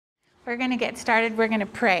we're going to get started. We're going to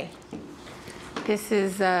pray. This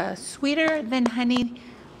is a Sweeter Than Honey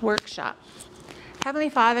workshop. Heavenly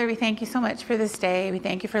Father, we thank you so much for this day. We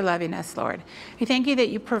thank you for loving us, Lord. We thank you that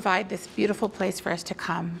you provide this beautiful place for us to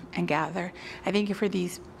come and gather. I thank you for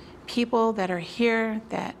these people that are here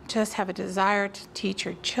that just have a desire to teach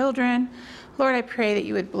your children. Lord, I pray that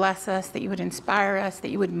you would bless us, that you would inspire us, that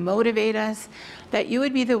you would motivate us, that you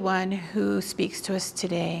would be the one who speaks to us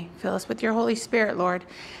today. Fill us with your Holy Spirit, Lord,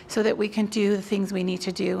 so that we can do the things we need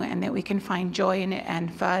to do and that we can find joy in it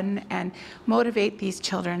and fun and motivate these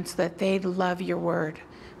children so that they love your word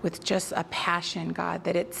with just a passion, God,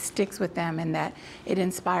 that it sticks with them and that it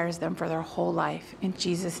inspires them for their whole life. In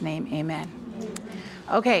Jesus' name, amen.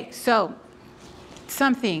 Okay, so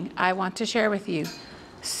something I want to share with you.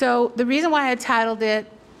 So the reason why I titled it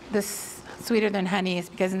this Sweeter Than Honey is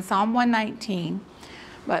because in Psalm 119,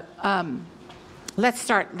 but let's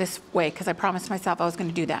start this way because I promised myself I was going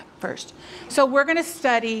to do that first. So we're going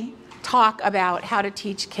to talk about how to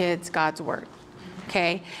teach kids God's word,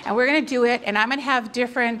 okay? And we're going to do it, and I'm going to have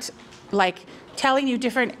different, like telling you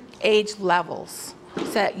different age levels so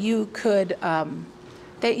that you could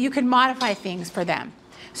modify things for them.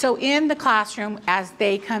 So in the classroom, as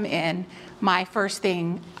they come in, my first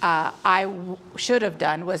thing I should have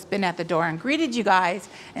done was been at the door and greeted you guys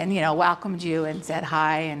and, welcomed you and said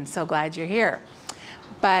hi and so glad you're here.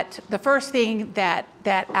 But the first thing that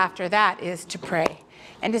after that is to pray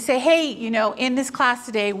and to say, hey, in this class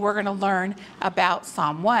today, we're going to learn about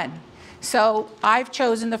Psalm 1. So I've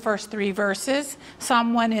chosen the first 3 verses.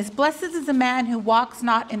 Psalm 1 is, blessed is the man who walks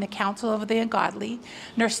not in the counsel of the ungodly,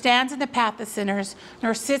 nor stands in the path of sinners,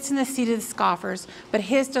 nor sits in the seat of the scoffers, but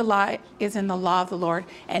his delight is in the law of the Lord,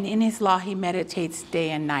 and in his law he meditates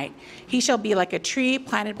day and night. He shall be like a tree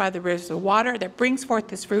planted by the rivers of water that brings forth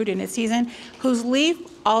his fruit in its season, whose leaf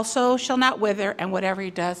also shall not wither, and whatever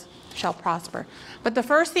he does shall prosper. But the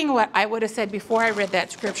first thing what I would have said before I read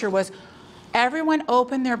that scripture was, everyone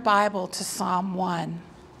open their Bible to Psalm 1.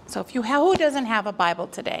 So who doesn't have a Bible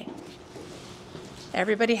today?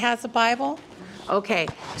 Everybody has a Bible? Okay,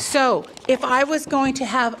 so if I was going to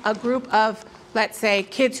have a group of, let's say,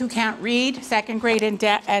 kids who can't read, 2nd grade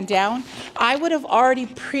and down, I would have already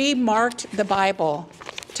pre-marked the Bible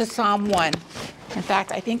to Psalm 1. In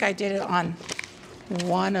fact, I think I did it on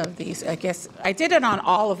one of these. I guess I did it on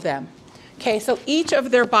all of them. Okay, so each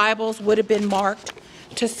of their Bibles would have been marked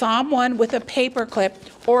to Psalm 1 with a paper clip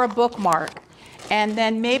or a bookmark. And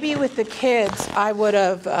then maybe with the kids, I would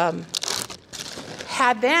have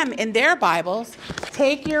had them in their Bibles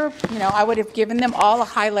take I would have given them all a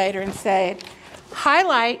highlighter and said,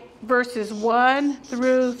 highlight verses 1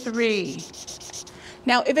 through 3.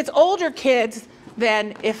 Now, if it's older kids,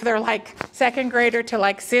 then if they're like 2nd grader to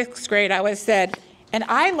like 6th grade, I would have said, and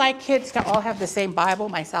I like kids to all have the same Bible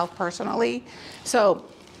myself personally. So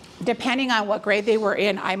depending on what grade they were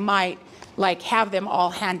in, I might have them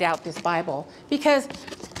all hand out this Bible because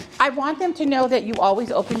I want them to know that you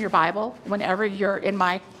always open your Bible whenever you're in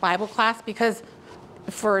my Bible class, because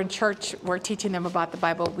in church, we're teaching them about the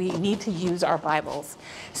Bible. We need to use our Bibles.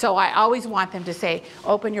 So I always want them to say,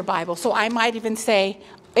 open your Bible. So I might even say,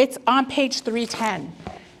 it's on page 310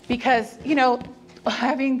 because,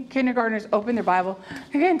 having kindergartners open their Bible,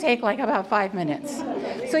 they're going to take about 5 minutes.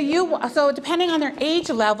 So depending on their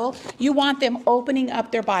age level, you want them opening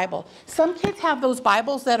up their Bible. Some kids have those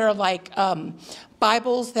Bibles that are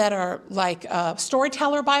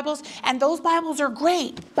storyteller Bibles, and those Bibles are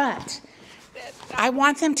great, but I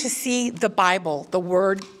want them to see the Bible, the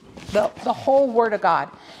Word, the whole Word of God.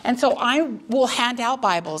 And so I will hand out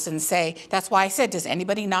Bibles and say, that's why I said, does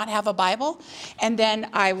anybody not have a Bible? And then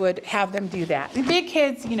I would have them do that. The big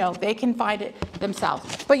kids, they can find it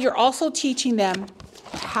themselves. But you're also teaching them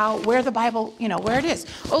where the Bible, where it is.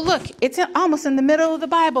 Oh, look, it's almost in the middle of the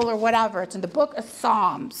Bible or whatever. It's in the book of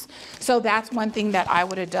Psalms. So that's one thing that I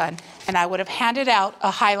would have done. And I would have handed out a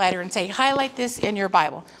highlighter and say, highlight this in your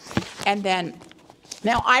Bible. And then,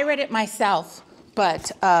 now I read it myself,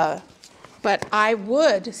 but I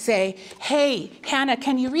would say, hey, Hannah,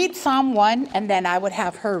 can you read Psalm 1? And then I would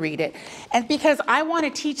have her read it. And because I want to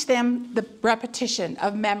teach them the repetition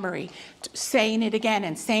of memory, saying it again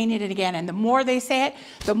and saying it again. And the more they say it,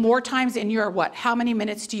 the more times in your, how many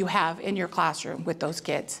minutes do you have in your classroom with those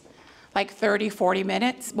kids? Like 30, 40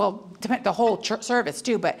 minutes? Well, the whole service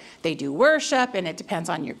too, but they do worship and it depends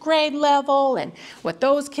on your grade level and what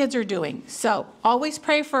those kids are doing. So always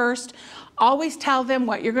pray first. Always tell them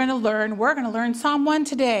what you're going to learn. We're going to learn Psalm 1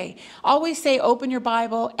 today. Always say, open your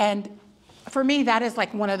Bible and for me, that is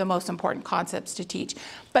like one of the most important concepts to teach,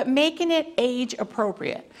 but making it age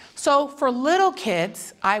appropriate. So for little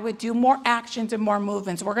kids, I would do more actions and more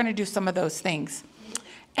movements. We're going to do some of those things.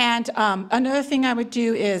 And another thing I would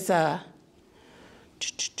do is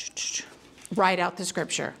write out the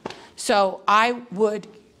scripture. So I would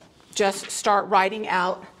just start writing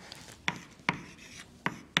out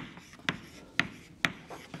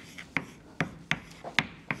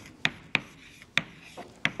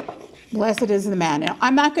blessed is the man. Now,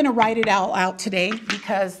 I'm not going to write it all out today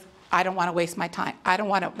because I don't want to waste my time. I don't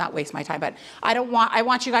want to, not waste my time, but I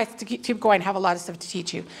want you guys to keep going, have a lot of stuff to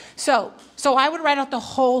teach you. So I would write out the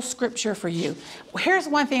whole scripture for you. Here's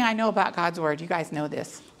one thing I know about God's word. You guys know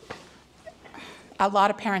this. A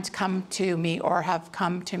lot of parents come to me or have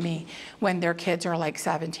come to me when their kids are like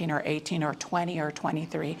 17 or 18 or 20 or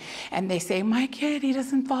 23. And they say, my kid, he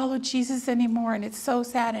doesn't follow Jesus anymore. And it's so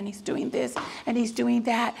sad. And he's doing this and he's doing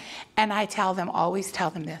that. And I tell them, always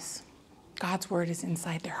tell them this. God's word is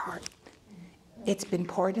inside their heart. It's been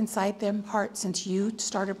poured inside their heart since you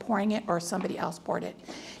started pouring it or somebody else poured it.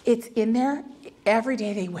 It's in there every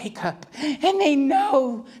day they wake up and they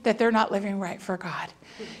know that they're not living right for God.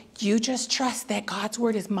 You just trust that God's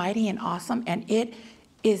word is mighty and awesome and it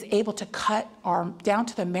is able to cut down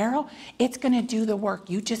to the marrow. It's going to do the work.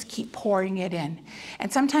 You just keep pouring it in.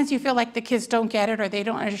 And sometimes you feel like the kids don't get it or they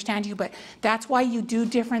don't understand you, but that's why you do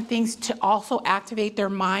different things to also activate their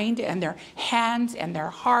mind and their hands and their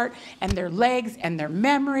heart and their legs and their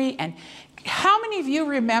memory. And how many of you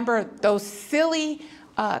remember those silly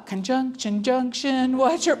conjunction, junction,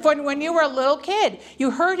 when you were a little kid?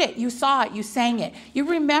 You heard it, you saw it, you sang it. You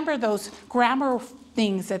remember those grammar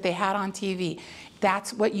things that they had on TV.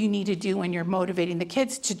 That's what you need to do when you're motivating the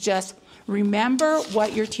kids, to just remember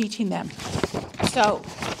what you're teaching them. So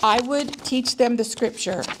I would teach them the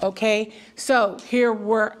scripture, okay? So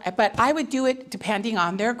but I would do it depending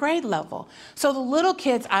on their grade level. So the little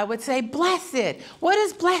kids, I would say, blessed. What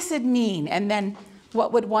does blessed mean? And then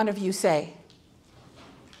what would one of you say?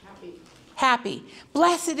 Happy.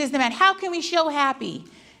 Blessed is the man. How can we show happy?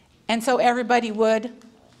 And so everybody would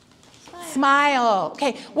smile.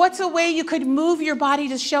 Okay. What's a way you could move your body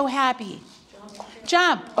to show happy?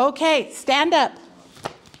 Jump. Okay. Stand up.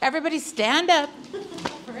 Everybody stand up.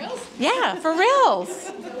 For reals? Yeah, for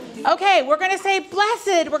reals. Okay. We're going to say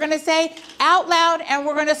blessed. We're going to say out loud and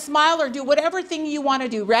we're going to smile or do whatever thing you want to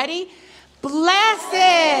do. Ready?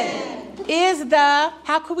 Blessed is the,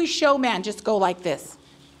 how could we show man? Just go like this.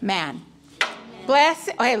 Man. Blessed,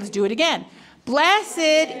 okay, let's do it again. Blessed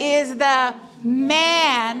is the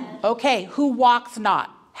man, okay, who walks not.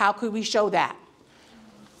 How could we show that?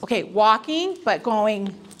 Okay, walking, but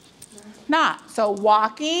going not. So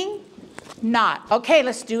walking, not. Okay,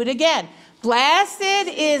 let's do it again. Blessed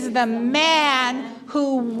is the man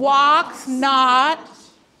who walks not.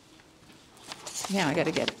 Yeah, I got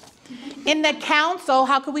to get it. In the council,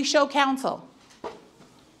 how could we show counsel?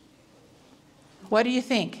 What do you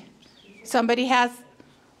think? Somebody has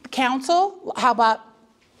counsel? How about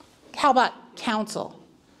counsel?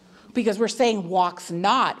 Because we're saying walks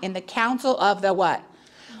not in the counsel of the what?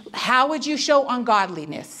 How would you show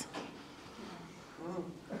ungodliness?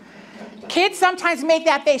 Kids sometimes make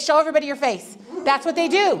that face. Show everybody your face. That's what they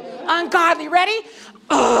do. Ungodly. Ready?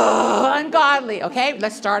 Ungodly. Okay,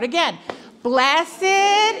 let's start again. Blessed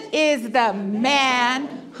is the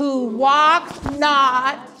man who walks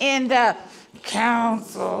not in the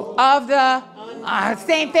counsel of the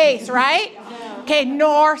same face, right? Okay,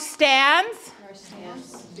 nor stands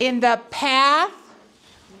in the path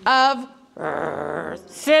of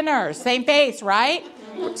sinners. Same face, right?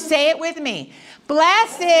 Say it with me.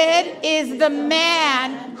 Blessed is the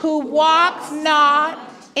man who walks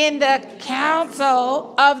not in the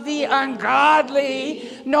counsel of the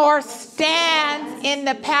ungodly, nor stands in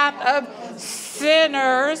the path of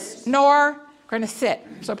sinners, nor, we're going to sit.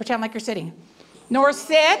 So pretend like you're sitting. Nor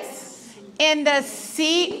sits in the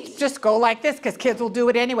seat, just go like this because kids will do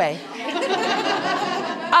it anyway.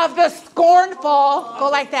 Of the scornful, go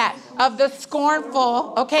like that. Of the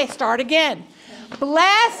scornful, okay, start again.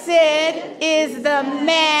 Blessed is the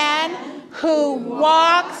man who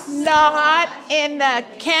walks not in the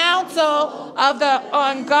counsel of the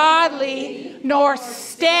ungodly, nor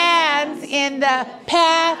stands in the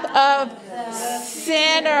path of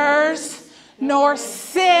sinners, nor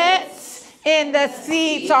sits in the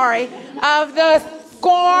seat, of the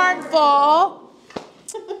scornful.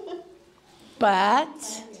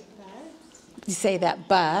 But, you say that,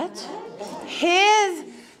 but,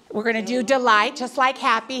 we're going to do delight, just like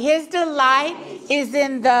happy. His delight is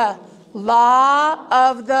in the law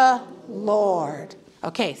of the Lord.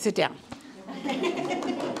 Okay, sit down.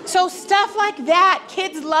 So stuff like that,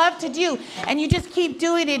 kids love to do. And you just keep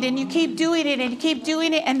doing it, and you keep doing it, and you keep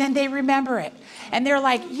doing it, and then they remember it. And they're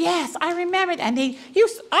like, yes, I remember it. And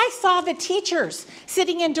I saw the teachers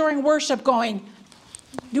sitting in during worship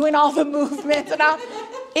doing all the movements and all.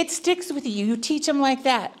 It sticks with you. You teach them like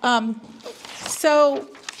that. So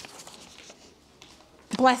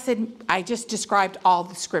blessed, I just described all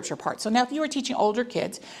the scripture parts. So now if you were teaching older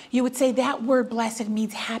kids, you would say that word blessed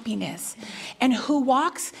means happiness. And who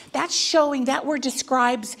walks, that's showing, that word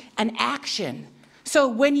describes an action. So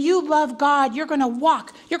when you love God, you're going to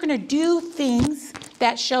walk. You're going to do things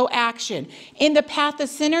that show action. In the path of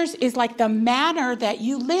sinners is like the manner that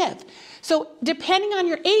you live. So depending on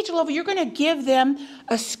your age level, you're going to give them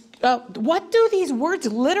what do these words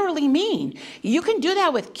literally mean? You can do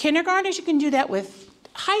that with kindergartners. You can do that with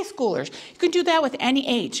high schoolers. You can do that with any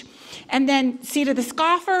age. And then seed of the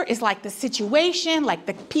scoffer is like the situation, like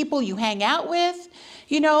the people you hang out with.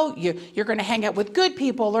 You know, you're going to hang out with good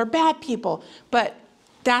people or bad people. But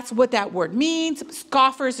that's what that word means.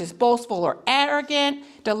 Scoffers is boastful or arrogant.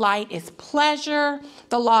 Delight is pleasure.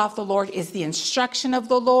 The law of the Lord is the instruction of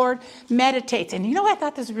the Lord. Meditates. And you know what I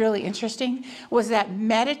thought was really interesting? Was that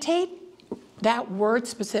meditate, that word,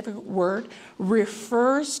 specific word,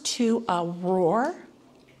 refers to a roar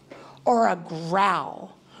or a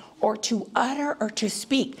growl or to utter or to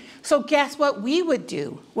speak. So guess what we would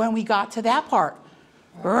do when we got to that part?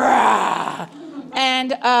 Rah! And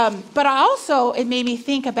but also it made me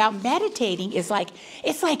think about meditating is like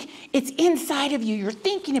it's inside of you. You're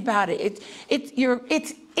thinking about it.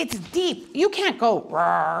 It's deep. You can't go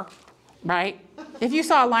rah, right? If you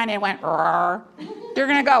saw a lion and went rah, you're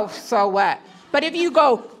gonna go, so what? But if you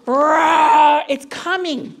go rah, it's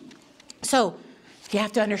coming. So you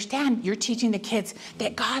have to understand, you're teaching the kids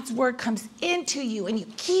that God's word comes into you and you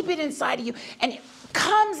keep it inside of you and it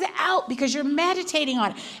comes out because you're meditating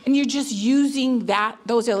on it and you're just using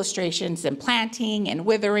those illustrations and planting and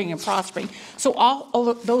withering and prospering. So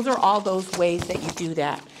those are all those ways that you do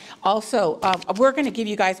that. Also, we're going to give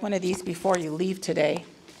you guys one of these before you leave today.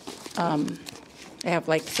 I have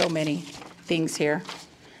like so many things here.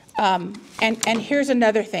 And here's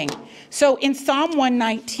another thing. So in Psalm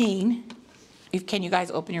 119, can you guys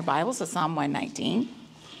open your Bibles to Psalm 119?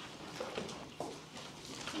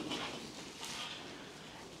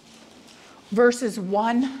 Verses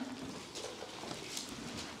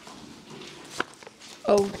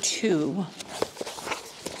 102.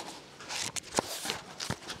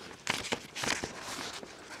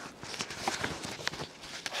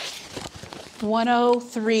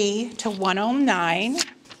 (103) to 109.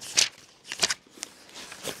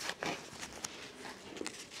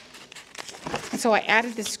 And so I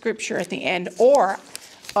added the scripture at the end. Or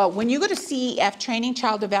when you go to CEF, Training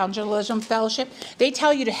Child Evangelism Fellowship, they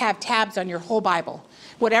tell you to have tabs on your whole Bible.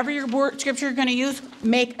 Whatever your scripture you're going to use,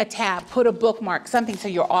 make a tab, put a bookmark, something so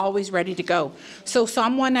you're always ready to go. So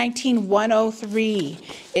Psalm 119, 103.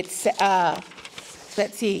 It's,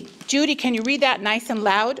 let's see. Judy, can you read that nice and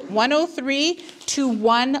loud? 103 to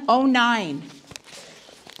 109.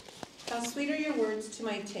 How sweet are your words to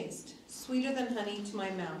my taste, sweeter than honey to my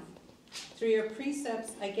mouth. Through your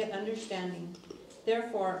precepts I get understanding.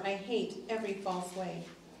 Therefore, I hate every false way.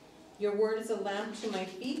 Your word is a lamp to my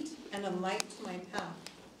feet and a light to my path.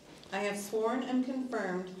 I have sworn and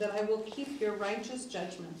confirmed that I will keep your righteous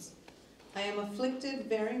judgments. I am afflicted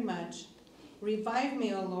very much. Revive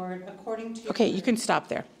me, O Lord, according to your Okay, word. you can stop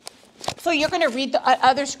there. So you're going to read the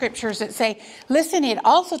other scriptures that say, listen, it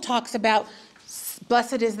also talks about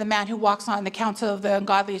blessed is the man who walks on the counsel of the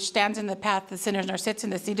ungodly, stands in the path of the sinners, nor sits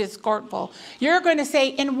in the seat of the scornful. You're going to say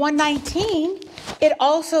in 119, it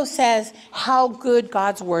also says how good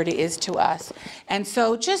God's word is to us. And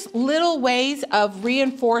so just little ways of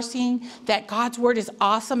reinforcing that God's word is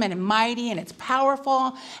awesome and mighty and it's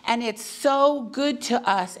powerful and it's so good to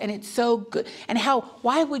us and it's so good. And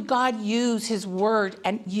why would God use his word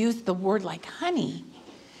and use the word like honey?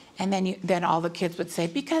 And then all the kids would say,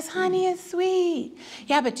 because honey is sweet.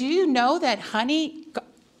 Yeah, but do you know that honey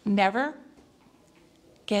never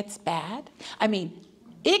gets bad? I mean,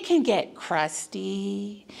 it can get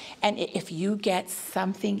crusty. And if you get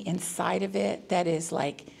something inside of it that is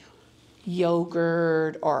like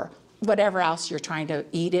yogurt or whatever else you're trying to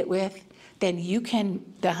eat it with, then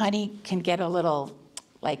the honey can get a little,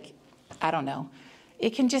 like, I don't know.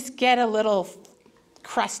 It can just get a little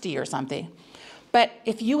crusty or something. But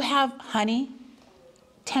if you have honey,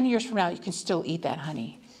 10 years from now, you can still eat that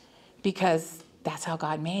honey because that's how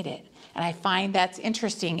God made it. And I find that's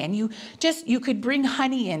interesting. And you could bring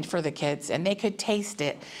honey in for the kids and they could taste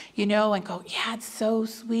it, you know, and go, yeah, it's so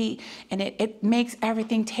sweet. And it makes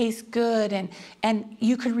everything taste good. And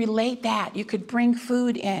you could relate that. You could bring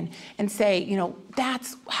food in and say, you know,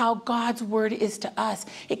 that's how God's word is to us.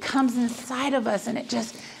 It comes inside of us and it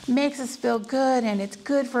just makes us feel good and it's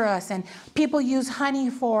good for us. And people use honey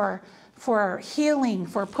for healing,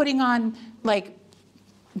 for putting on like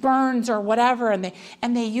burns or whatever,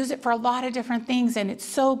 and they use it for a lot of different things, and it's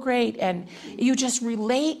so great. And you just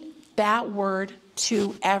relate that word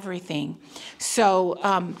to everything.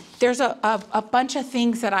 So there's a bunch of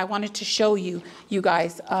things that I wanted to show you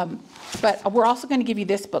guys, but we're also going to give you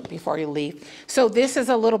this book before you leave. So this is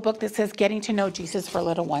a little book that says Getting to Know Jesus for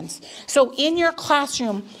Little Ones. So in your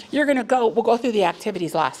classroom, we'll go through the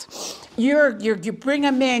activities last. You bring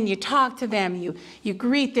them in, you talk to them, you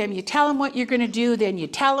greet them, you tell them what you're going to do, then you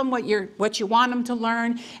tell them what you want them to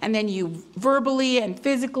learn, and then you verbally and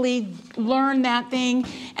physically learn that thing,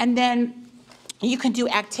 and then you can do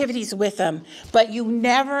activities with them. But you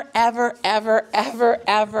never, ever, ever, ever,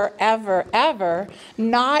 ever, ever, ever,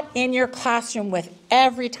 not in your classroom with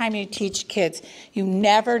every time you teach kids, you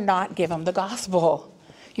never not give them the gospel.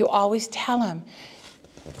 You always tell them,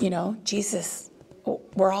 you know, Jesus,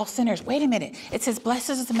 we're all sinners. Wait a minute. It says, blessed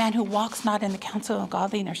is the man who walks not in the counsel of the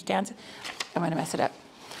godly, nor stands, I'm going to mess it up,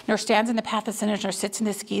 nor stands in the path of sinners, nor sits in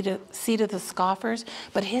the seat of the scoffers,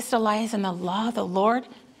 but his delight is in the law of the Lord,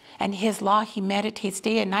 and his law he meditates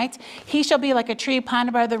day and night. He shall be like a tree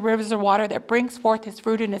planted by the rivers of water that brings forth his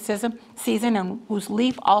fruit in its season, and whose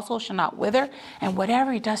leaf also shall not wither, and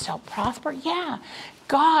whatever he does shall prosper. Yeah,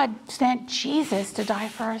 God sent Jesus to die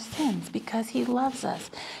for our sins because he loves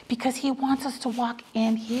us, because he wants us to walk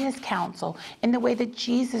in his counsel in the way that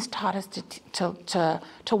Jesus taught us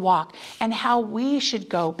to walk, and how we should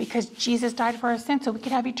go, because Jesus died for our sins so we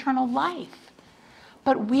could have eternal life.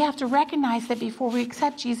 But we have to recognize that before we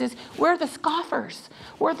accept Jesus, we're the scoffers.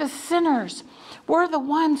 We're the sinners. We're the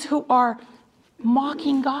ones who are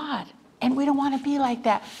mocking God. And we don't want to be like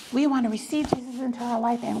that. We want to receive Jesus into our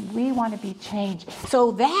life, and we want to be changed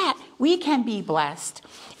so that we can be blessed,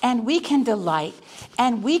 and we can delight,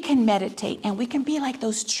 and we can meditate, and we can be like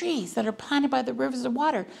those trees that are planted by the rivers of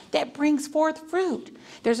water that brings forth fruit.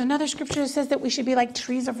 There's another scripture that says that we should be like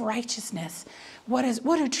trees of righteousness. What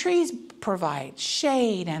do trees provide?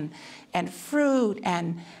 Shade and fruit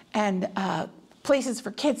and places for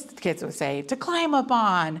kids would say, to climb up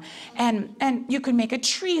on. And you can make a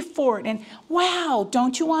tree fort. And wow,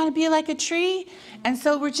 don't you want to be like a tree? And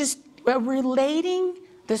so we're relating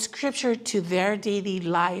the scripture to their daily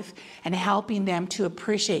life and helping them to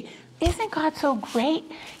appreciate. Isn't God so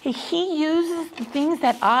great? He uses the things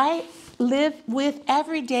that I live with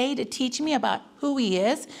every day to teach me about who he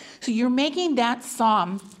is. So you're making that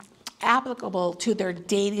psalm applicable to their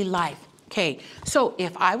daily life. Okay, so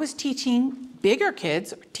if I was teaching bigger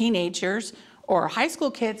kids, teenagers, or high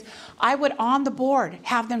school kids, I would on the board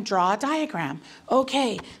have them draw a diagram.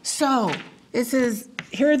 Okay, so this is,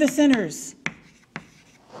 here are the sinners.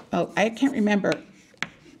 Oh, I can't remember.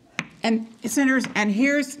 And sinners, and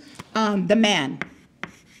here's the man.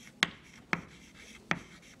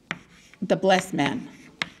 The blessed man.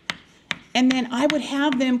 And then I would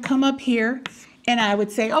have them come up here and I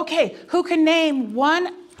would say, okay, who can name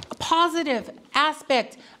one positive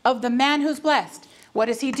aspect of the man who's blessed? What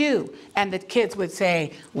does he do? And the kids would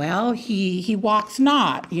say, well, he walks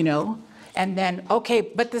not, you know. And then, okay,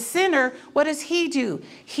 but the sinner, what does he do?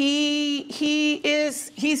 He's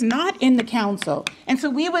not in the council. And so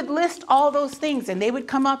we would list all those things, and they would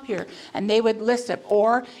come up here and they would list it.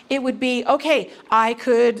 Or it would be, okay, I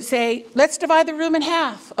could say, let's divide the room in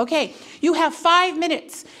half. Okay, you have 5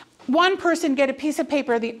 minutes. One person get a piece of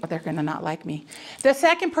paper. They're going to not like me. The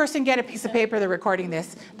second person get a piece of paper. They're recording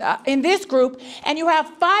this in this group. And you have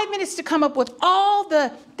 5 minutes to come up with all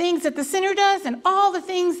the things that the sinner does and all the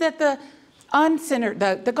things that the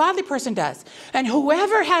the godly person does. And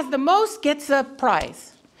whoever has the most gets a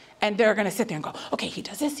prize. And they're going to sit there and go, okay, he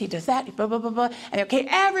does this, he does that, blah, blah, blah, blah. And okay,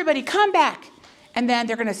 everybody come back. And then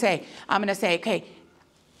they're going to say, I'm going to say, okay,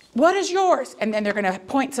 what is yours? And then they're going to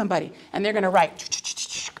point somebody and they're going to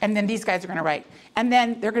write. And then these guys are going to write. And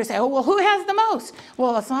then they're going to say, oh, well, who has the most?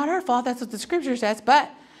 Well, it's not our fault. That's what the scripture says.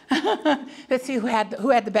 But let's see who had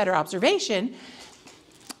the better observation.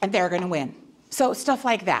 And they're going to win. So stuff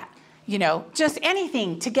like that. You know, just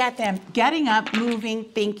anything to get them getting up, moving,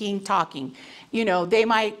 thinking, talking. You know, they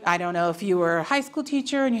might, I don't know if you were a high school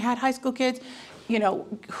teacher and you had high school kids, you know,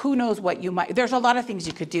 who knows what you might, there's a lot of things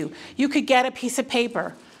you could do. You could get a piece of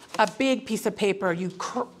paper, a big piece of paper, you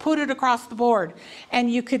put it across the board,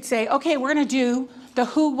 and you could say, okay, we're going to do the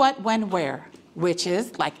who, what, when, where, which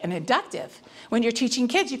is like an inductive. When you're teaching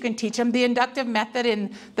kids, you can teach them the inductive method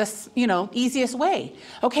in the, easiest way.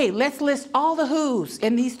 Okay, let's list all the who's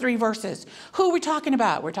in these 3 verses. Who are we talking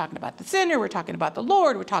about? We're talking about the sinner, we're talking about the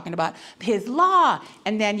Lord, we're talking about his law.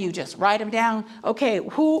 And then you just write them down. Okay,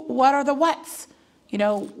 what are the whats?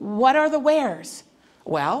 What are the wheres?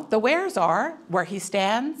 Well, the wheres are where he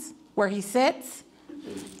stands, where he sits,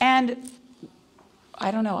 and I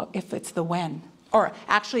don't know if it's the when. Or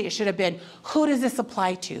actually, it should have been, who does this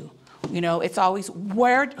apply to? It's always,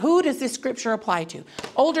 who does this scripture apply to?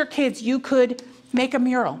 Older kids, you could make a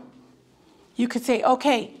mural. You could say,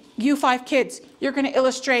 okay, you 5 kids, you're going to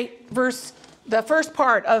illustrate the first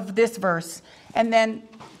part of this verse. And then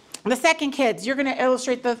the second kids, you're going to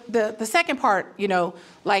illustrate the second part,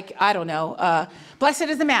 I don't know, blessed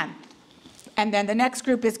is the man. And then the next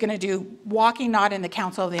group is going to do walking not in the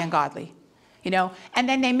counsel of the ungodly. And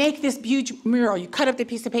then they make this huge mural. You cut up the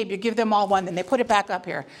piece of paper, you give them all one, then they put it back up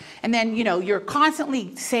here. And then, you're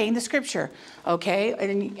constantly saying the scripture, okay?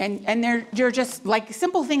 And they're just like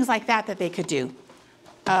simple things like that they could do.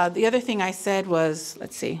 The other thing I said was,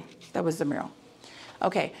 let's see, that was the mural.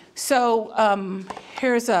 Okay, so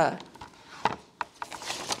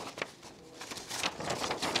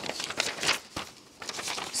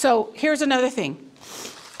here's another thing.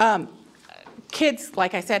 Kids,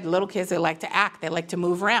 like I said, little kids, they like to act, they like to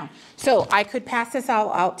move around. So I could pass this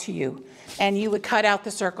all out to you, and you would cut out the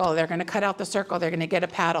circle. They're going to cut out the circle. They're going to get a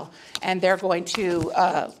paddle, and they're going to,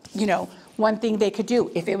 one thing they could do.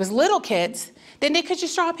 If it was little kids, then they could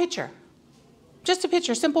just draw a picture. Just a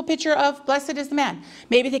picture, simple picture of blessed is the man.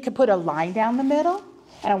 Maybe they could put a line down the middle,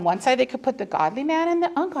 and on one side they could put the godly man and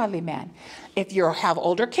the ungodly man. If you have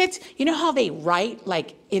older kids, you know how they write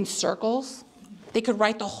like in circles? They could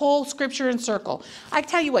write the whole scripture in circle. I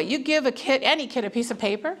tell you what, you give any kid a piece of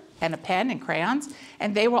paper and a pen and crayons,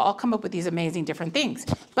 and they will all come up with these amazing different things.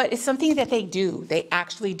 But it's something that they do. They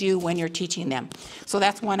actually do when you're teaching them. So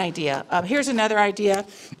that's one idea. Here's another idea,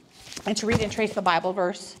 and to read and trace the Bible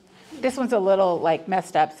verse. This one's a little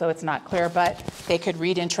messed up, so it's not clear, but they could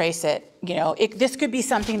read and trace it. This could be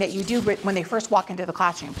something that you do when they first walk into the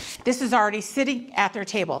classroom. This is already sitting at their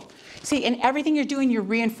table. See, in everything you're doing, you're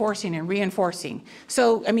reinforcing and reinforcing.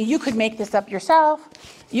 So, you could make this up yourself.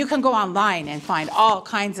 You can go online and find all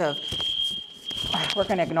kinds of, we're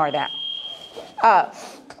going to ignore that.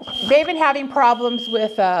 They've been having problems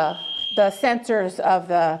with the sensors of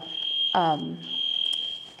the,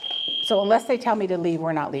 so unless they tell me to leave,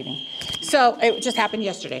 we're not leaving. So it just happened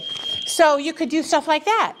yesterday. So you could do stuff like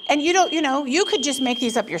that. And you could just make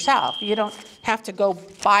these up yourself. You don't have to go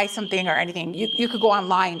buy something or anything. You could go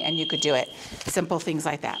online and you could do it. Simple things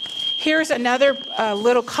like that. Here's another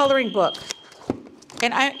little coloring book.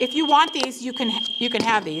 And if you want these, you can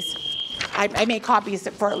have these. I made copies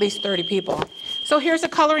for at least 30 people. So here's a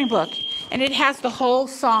coloring book, and it has the whole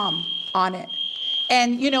psalm on it.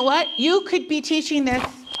 And you know what? You could be teaching this,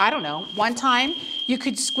 I don't know, one time. You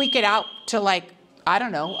could squeak it out to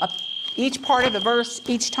each part of the verse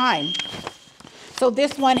each time. So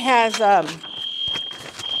this one has,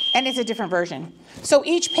 and it's a different version. So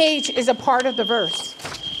each page is a part of the verse.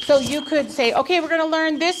 So you could say, okay, we're going to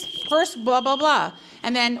learn this verse, blah, blah, blah.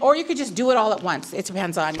 And then, or you could just do it all at once. It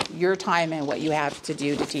depends on your time and what you have to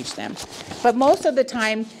do to teach them. But most of the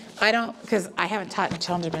time, because I haven't taught in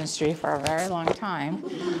children's ministry for a very long time.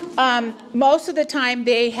 Most of the time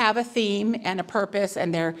they have a theme and a purpose,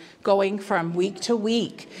 and they're going from week to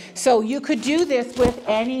week. So you could do this with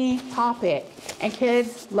any topic, and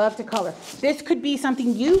kids love to color. This could be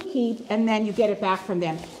something you keep, and then you get it back from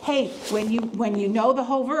them. Hey, when you know the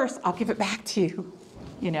whole verse, I'll give it back to you.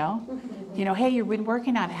 Hey, you've been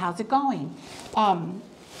working on it. How's it going?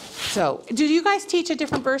 So, do you guys teach a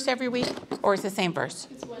different verse every week, or is it the same verse?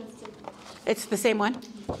 It's one simple. It's the same one?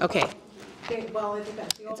 Okay. It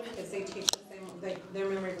depends. The older kids, they teach the same one. Their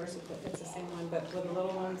memory verse, it's the same one, but with the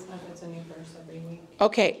little ones, it's a new verse every week.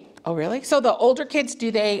 Okay. Oh, really? So the older kids,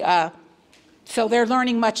 do they, so they're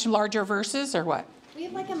learning much larger verses, or what? We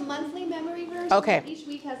have a monthly memory verse. Okay. Each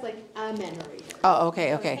week has a memory verse. Oh,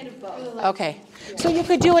 okay, So okay. it's kind of both. Okay. So you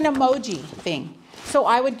could do an emoji thing. So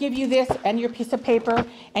I would give you this and your piece of paper,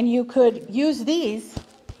 and you could use these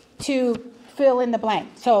to fill in the blank.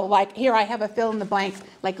 So here I have a fill in the blank,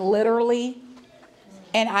 literally.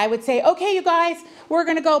 And I would say, okay, you guys, we're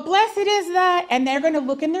going to go, blessed is the, and they're going to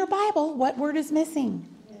look in their Bible, what word is missing?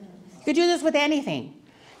 You could do this with anything,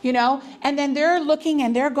 and then they're looking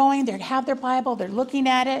and they're going, they have their Bible, they're looking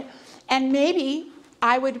at it. And maybe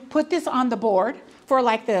I would put this on the board for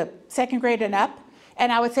the second grade and up.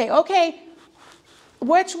 And I would say, okay,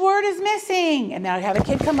 which word is missing? And then I'd have a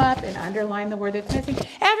kid come up and underline the word that's missing.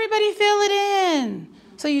 Everybody fill it in.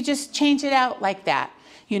 So you just change it out like that.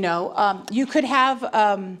 You know, you could have,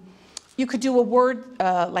 you could do a word,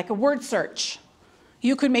 like a word search.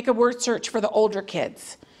 You could make a word search for the older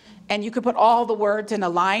kids. And you could put all the words in a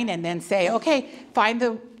line and then say, okay, find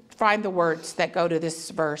the words that go to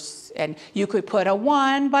this verse. And you could put a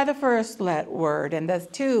 1 by the first word and a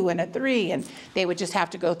 2 and a 3. And they would just have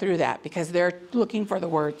to go through that because they're looking for the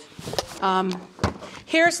words.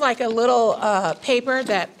 Here's like a little paper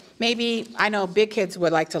that maybe, I know big kids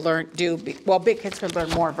would like to big kids could learn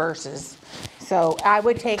more verses. So I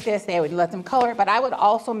would take this, they would let them color it, but I would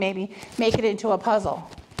also maybe make it into a puzzle.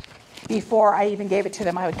 Before I even gave it to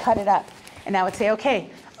them, I would cut it up. And I would say, okay,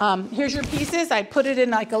 here's your pieces. I'd put it in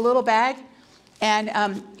like a little bag.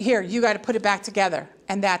 And here, you got to put it back together.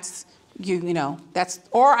 And that's,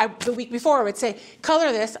 the week before I would say,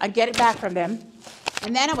 color this. I'd get it back from them.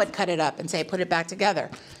 And then I would cut it up and say, put it back together,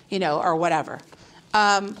 or whatever.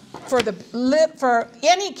 For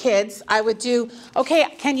any kids, I would do, okay,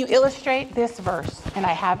 can you illustrate this verse? And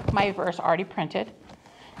I have my verse already printed.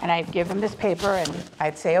 And I'd give them this paper and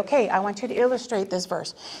I'd say, okay, I want you to illustrate this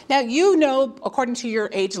verse. Now, according to your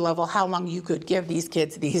age level, how long you could give these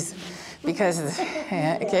kids these, because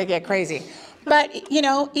it can get crazy. But,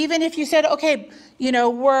 even if you said, okay,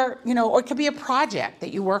 or it could be a project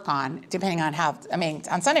that you work on, depending on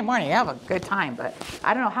on Sunday morning, you have a good time, but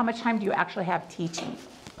I don't know, how much time do you actually have teaching?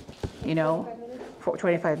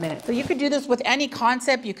 25 minutes. So you could do this with any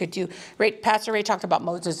concept. You could do, Pastor Ray talked about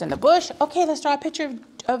Moses in the bush. Okay, let's draw a picture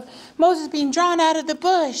of Moses being drawn out of the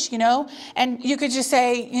bush, and you could just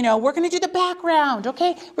say, we're going to do the background.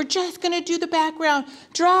 Okay, we're just going to do the background.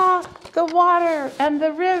 Draw the water and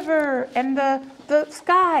the river and the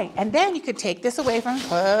sky. And then you could take this away from,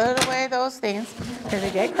 put away those things because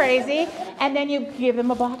they get crazy. And then you give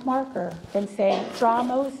them a black marker and say, draw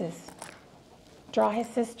Moses. Draw his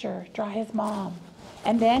sister, draw his mom.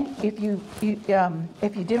 And then if you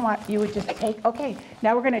didn't want, you would just take, okay,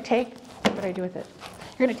 now we're going to take, what do I do with it?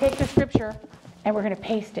 You're going to take the scripture and we're going to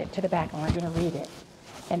paste it to the back and we're going to read it.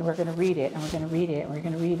 And we're going to read it and we're going to read it and we're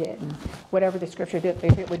going to read it. And whatever the scripture, if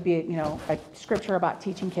it would be, a scripture about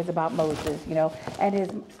teaching kids about Moses,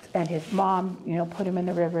 and his mom, put him in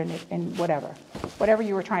the river and whatever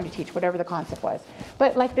you were trying to teach, whatever the concept was.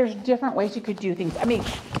 But like, there's different ways you could do things.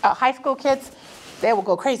 High school kids, they will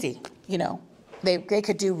go crazy, They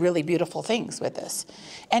could do really beautiful things with this.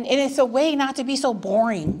 And it's a way not to be so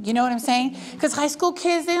boring. You know what I'm saying? Because high school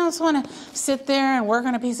kids, they don't just want to sit there and work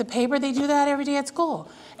on a piece of paper. They do that every day at school.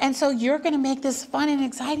 And so you're going to make this fun and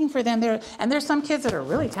exciting for them. There's some kids that are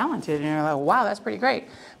really talented. And you're like, wow, that's pretty great.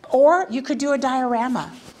 Or you could do a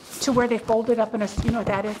diorama to where they fold it up in what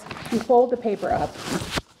that is? You fold the paper up.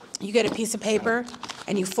 You get a piece of paper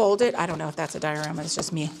and you fold it. I don't know if that's a diorama. It's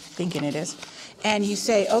just me thinking it is. And you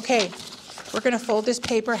say, okay, we're going to fold this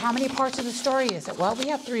paper. How many parts of the story is it? Well, we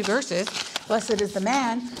have 3 verses. Blessed is the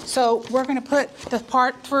man. So we're going to put the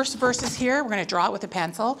first verses here. We're going to draw it with a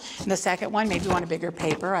pencil. And the second one, maybe you want a bigger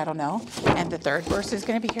paper. I don't know. And the third verse is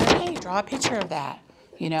going to be here. Hey, draw a picture of that,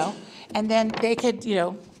 And then they could,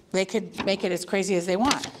 they could make it as crazy as they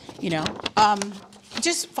want,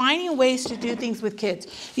 Just finding ways to do things with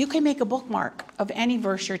kids. You can make a bookmark of any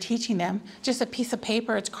verse you're teaching them. Just a piece of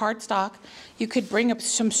paper, it's cardstock. You could bring up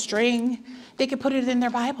some string. They could put it in their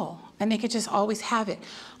Bible and they could just always have it.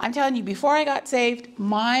 I'm telling you, before I got saved,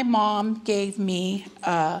 my mom gave me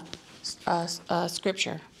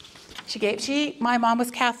scripture. My mom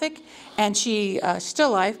was Catholic and she's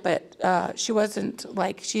still alive, but she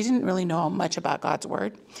didn't really know much about God's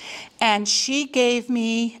word. And she gave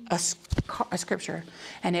me a scripture,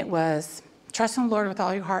 and it was, trust in the Lord with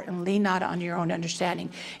all your heart and lean not on your own understanding.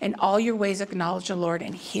 In all your ways acknowledge the Lord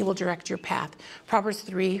and he will direct your path. Proverbs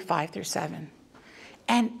 3:5-7.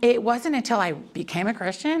 And it wasn't until I became a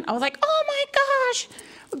Christian, I was like, oh my gosh,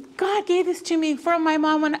 God gave this to me from my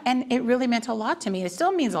mom, and it really meant a lot to me. It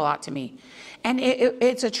still means a lot to me. And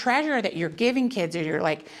it's a treasure that you're giving kids, or you're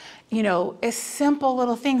like, it's simple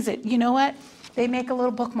little things that, they make a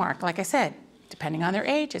little bookmark. Like I said, depending on their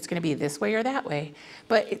age, it's going to be this way or that way.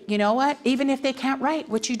 But you know what? Even if they can't write,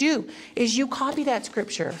 what you do is you copy that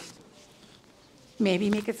scripture. Maybe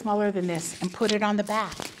make it smaller than this and put it on the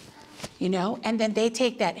back, and then they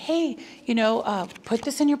take that, hey, put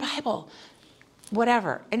this in your Bible,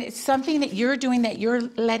 whatever. And it's something that you're doing that you're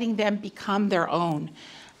letting them become their own.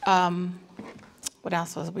 What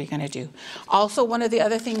else was we going to do? Also, one of the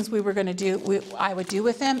other things we were going to do, I would do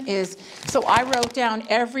with them is, so I wrote down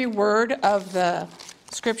every word of the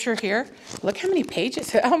scripture here. Look how many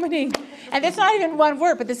pages, how many, and it's not even one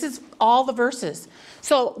word, but this is all the verses.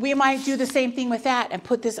 So we might do the same thing with that and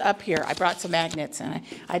put this up here. I brought some magnets and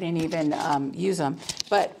I didn't even use them.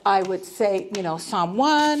 But I would say, Psalm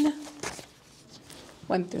 1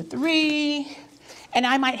 through 3, and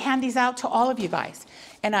I might hand these out to all of you guys.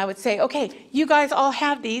 And I would say, okay, you guys all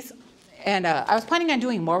have these. And I was planning on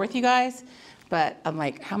doing more with you guys, but I'm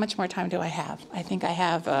like, how much more time do I have? I think I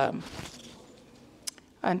have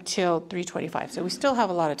until 3:25, so we still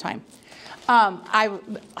have a lot of time.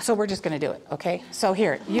 So we're just going to do it, okay? So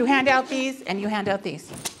here, you hand out these, and you hand out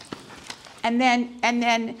these. And then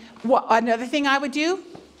another thing I would do,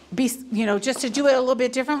 just to do it a little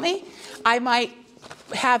bit differently, I might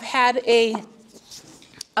have had a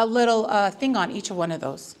little thing on each of one of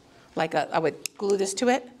those. Like I would glue this to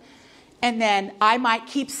it. And then I might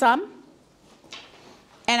keep some.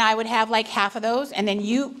 And I would have like half of those. And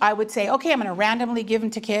then I would say, okay, I'm going to randomly give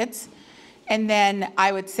them to kids. And then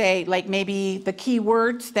I would say like maybe the key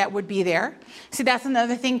words that would be there. See, that's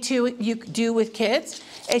another thing too you do with kids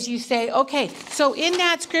is you say, okay, so in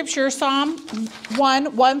that scripture, Psalm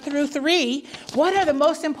 1 through 3, what are the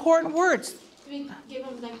most important words? Do we give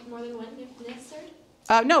them like more than one if necessary?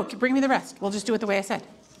 No, bring me the rest. We'll just do it the way I said.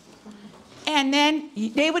 And then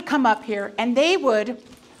they would come up here and they would,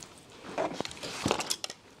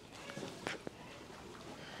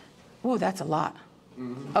 oh, that's a lot.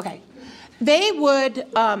 Okay. They would,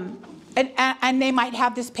 and they might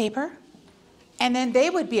have this paper, and then they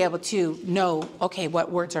would be able to know, okay,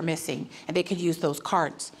 what words are missing, and they could use those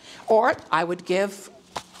cards. Or I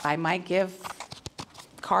might give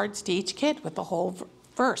cards to each kid with the whole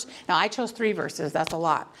verse. Now, I chose 3 verses, that's a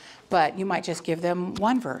lot. But you might just give them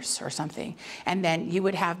 1 verse or something. And then you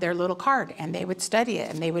would have their little card and they would study it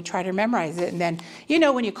and they would try to memorize it. And then,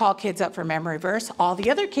 when you call kids up for memory verse, all the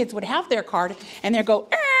other kids would have their card and they'd go,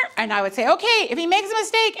 and I would say, okay, if he makes a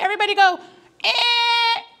mistake, everybody go,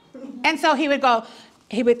 and so he would go,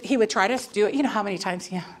 he would try to do it. You know how many times,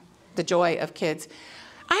 the joy of kids.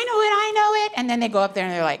 I know it. And then they go up there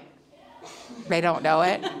and they're like, they don't know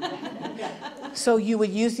it. So you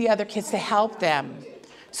would use the other kids to help them.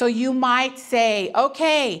 So you might say,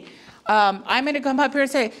 okay, I'm going to come up here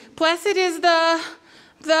and say, blessed is the,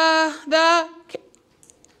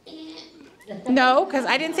 no, because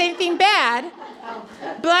I didn't say anything bad.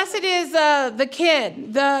 Blessed is the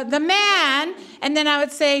kid, the man, and then I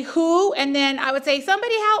would say who, and then I would say,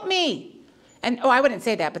 somebody help me. And, I wouldn't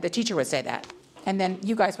say that, but the teacher would say that. And then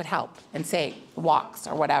you guys would help and say walks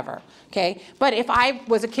or whatever, okay? But if I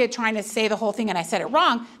was a kid trying to say the whole thing and I said it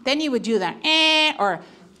wrong, then you would do that, or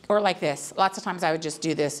like this. Lots of times I would just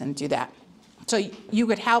do this and do that. So you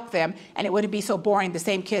would help them, and it wouldn't be so boring, the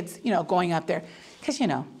same kids, going up there. Because,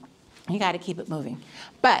 you got to keep it moving.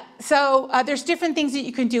 But, so there's different things that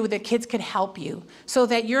you can do that kids could help you so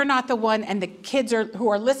that you're not the one, and the kids who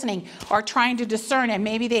are listening are trying to discern, and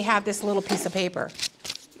maybe they have this little piece of paper.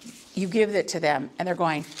 You give it to them, and they're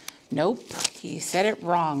going, nope, he said it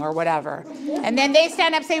wrong, or whatever. And then they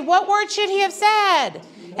stand up and say, what word should he have said?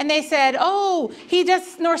 And they said, oh, he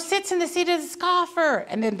does nor sits in the seat of the scoffer.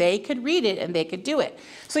 And then they could read it and they could do it.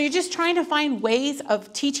 So you're just trying to find ways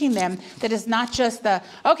of teaching them that is not just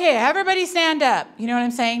okay, everybody stand up. You know what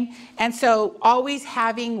I'm saying? And so always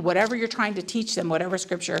having whatever you're trying to teach them, whatever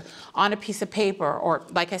scripture, on a piece of paper, or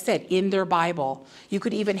like I said, in their Bible. You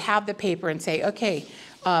could even have the paper and say, okay,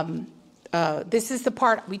 this is the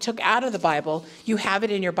part we took out of the Bible. You have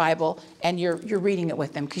it in your Bible, and you're reading it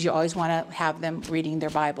with them, because you always want to have them reading their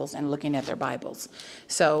Bibles and looking at their Bibles.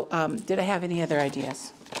 So did I have any other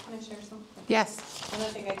ideas? Can I share something? Yes.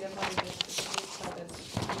 Another thing I did want to do is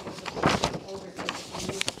older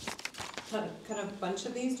kids, cut a bunch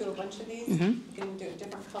of these, do a bunch of these. Mm-hmm. You can do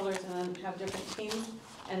different colors and then have different teams,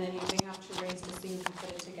 and then they have to raise the seams and put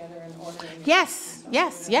it together in order. Yes,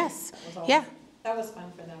 yes, yes. Yeah. That was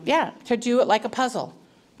fun for them. Yeah, to do it like a puzzle,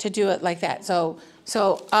 to do it like that. So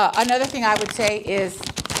another thing I would say is,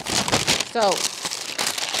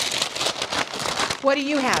 what do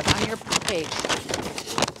you have on your page?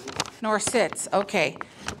 Nor sits, okay.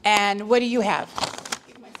 And what do you have?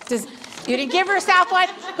 You didn't give yourself one?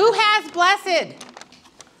 Who has blessed?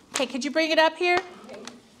 Okay, could you bring it up here?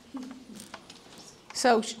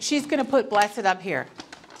 So she's going to put blessed up here.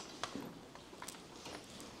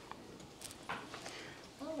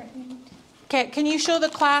 Can you show the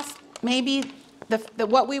class maybe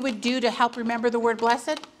what we would do to help remember the word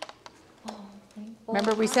blessed?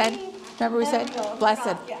 Remember we said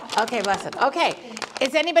blessed. Okay, blessed. Okay.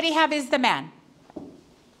 Does anybody have is the man?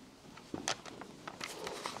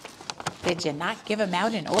 Did you not give them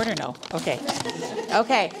out in order? No. Okay.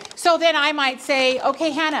 Okay. So then I might say, okay,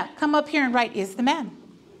 Hannah, come up here and write, is the man.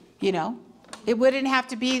 You know, it wouldn't have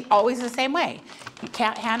to be always the same way.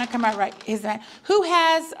 Hannah, come out, write, is the man. Who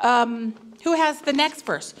has the next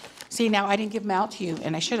verse? See, now I didn't give them out to you,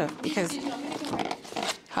 and I should have, because,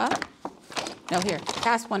 huh? No, here,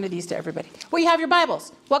 pass one of these to everybody. Well, you have your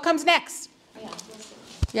Bibles. What comes next?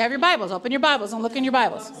 You have your Bibles. Open your Bibles and look in your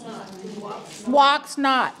Bibles. Walks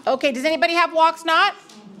not. Okay, does anybody have walks not?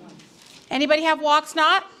 Anybody have walks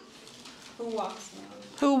not? Who walks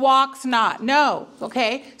not? Who walks not? No.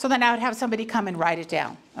 Okay, so then I would have somebody come and write it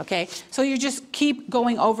down. Okay, so you just keep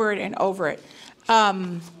going over it and over it.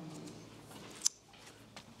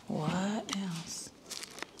 What else?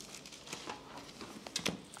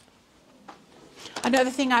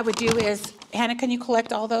 Another thing I would do is, Hannah, can you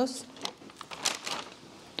collect all those?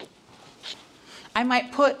 I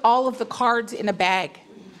might put all of the cards in a bag,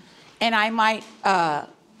 and I might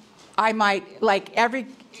like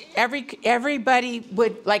everybody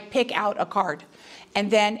would like pick out a card,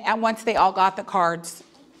 and once they all got the cards,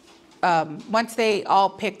 once they all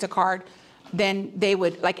picked a card, then they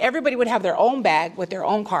would, like, everybody would have their own bag with their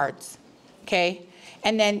own cards, okay?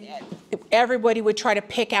 And then everybody would try to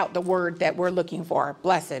pick out the word that we're looking for.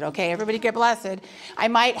 Blessed, okay? Everybody get blessed. I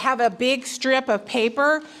might have a big strip of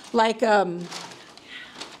paper, like,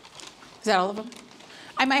 is that all of them?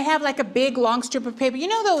 I might have like a big long strip of paper. You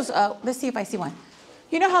know those, let's see if I see one.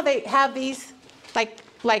 You know how they have these, like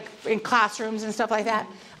in classrooms and stuff like that?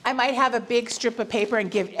 I might have a big strip of paper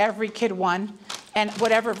and give every kid one. And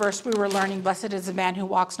whatever verse we were learning, blessed is the man who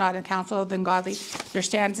walks not in counsel of the ungodly, nor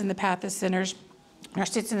stands in the path of sinners, nor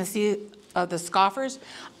sits in the seat of the scoffers.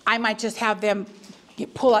 I might just have them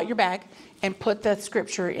pull out your bag and put the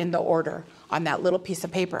scripture in the order on that little piece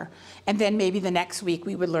of paper. And then maybe the next week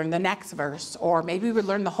we would learn the next verse, or maybe we would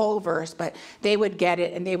learn the whole verse, but they would get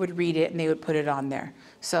it and they would read it and they would put it on there.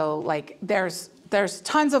 So like there's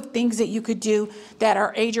tons of things that you could do that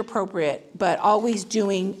are age appropriate, but always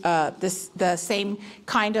doing the same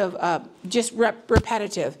kind of just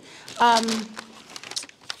repetitive. I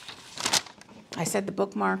said the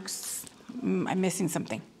bookmarks. I'm missing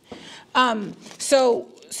something. So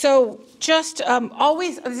just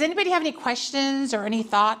always. Does anybody have any questions or any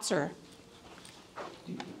thoughts or?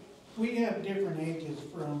 We have different ages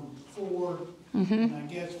from 4, and I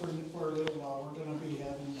guess for a little while we're going to be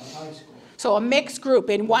having a high school. So a mixed group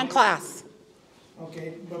in one class.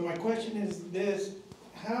 Okay, but my question is this: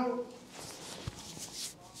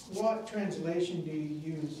 what translation do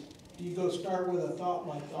you use? Do you go start with a thought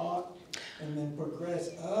by thought and then progress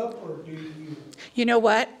up, or do you? You know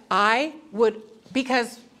what? I would,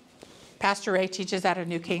 because Pastor Ray teaches out of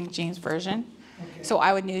New King James Version. Okay. So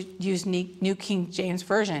I would use New King James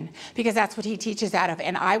Version because that's what he teaches out of.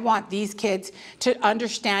 And I want these kids to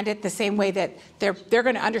understand it the same way that they're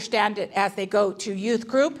going to understand it as they go to youth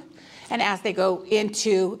group and as they go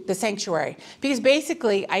into the sanctuary. Because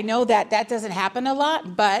basically, I know that doesn't happen a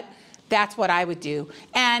lot, but that's what I would do.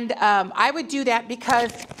 And I would do that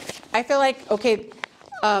because I feel like, okay,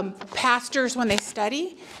 pastors, when they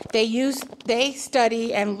study, they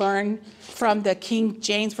study and learn from the King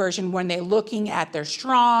James Version when they're looking at their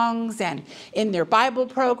Strongs and in their Bible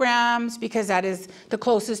programs, because that is the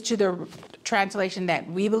closest to the translation that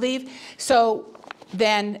we believe. So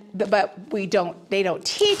then, but they don't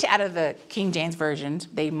teach out of the King James Version.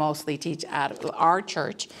 They mostly teach out of, our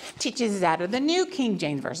church teaches out of the New King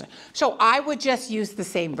James Version. So I would just use the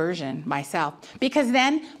same version myself, because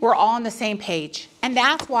then we're all on the same page. And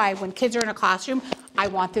that's why when kids are in a classroom,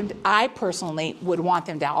 I personally would want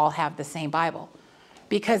them to all have the same Bible,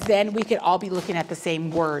 because then we could all be looking at the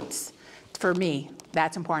same words. For me,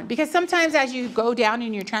 that's important, because sometimes as you go down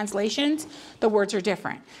in your translations, the words are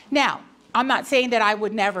different. Now, I'm not saying that I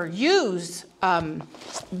would never use a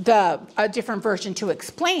different version to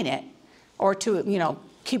explain it or to,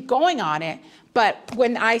 keep going on it. But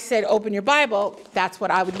when I said open your Bible, that's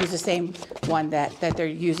what I would use, the same one that they're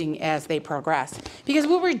using as they progress. Because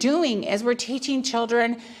what we're doing is we're teaching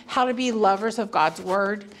children how to be lovers of God's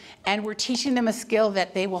word, and we're teaching them a skill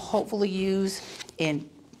that they will hopefully use in,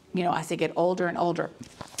 as they get older and older.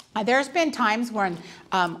 There's been times when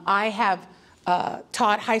I have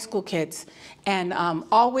taught high school kids, and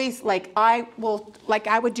always I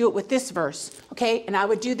would do it with this verse, okay, and I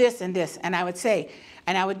would do this and this, and I would say,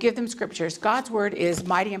 and I would give them scriptures. God's word is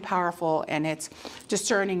mighty and powerful, and it's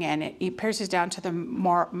discerning, and it pierces down to the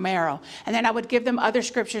marrow. And then I would give them other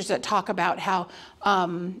scriptures that talk about how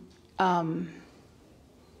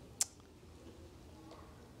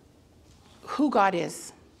who God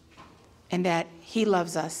is, and that he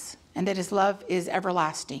loves us, and that his love is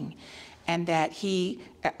everlasting, and that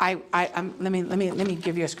let me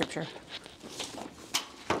give you a scripture.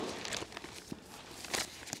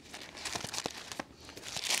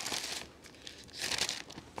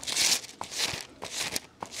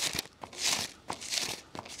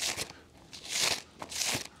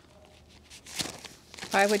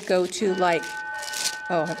 I would go to like,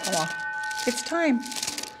 it's time.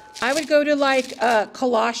 I would go to like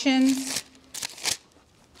Colossians.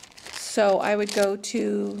 So I would go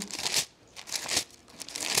to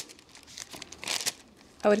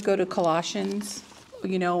Colossians,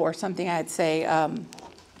 or something. I'd say,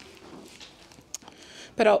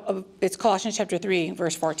 but it's Colossians chapter 3,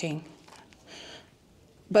 verse 14.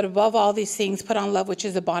 But above all these things, put on love, which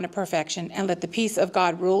is the bond of perfection, and let the peace of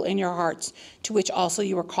God rule in your hearts, to which also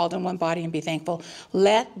you were called in one body, and be thankful.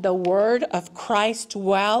 Let the word of Christ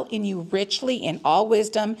dwell in you richly in all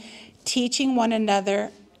wisdom, teaching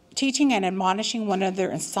and admonishing one another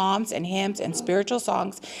in psalms and hymns and spiritual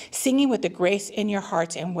songs, singing with the grace in your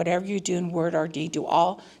hearts, and whatever you do in word or deed, do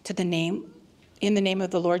all in the name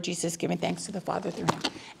of the Lord Jesus, giving thanks to the Father through him.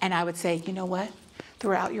 And I would say, you know what?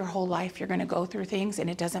 Throughout your whole life, you're going to go through things, and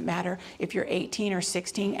it doesn't matter if you're 18 or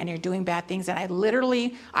 16 and you're doing bad things. And I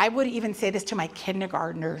would even say this to my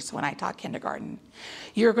kindergartners when I taught kindergarten.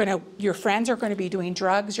 Your friends are going to be doing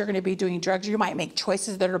drugs. You're going to be doing drugs. You might make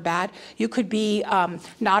choices that are bad. You could be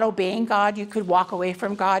not obeying God. You could walk away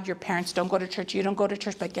from God. Your parents don't go to church. You don't go to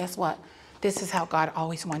church. But guess what? This is how God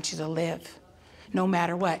always wants you to live, no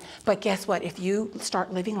matter what. But guess what? If you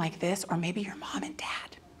start living like this, or maybe your mom and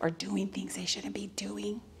dad are doing things they shouldn't be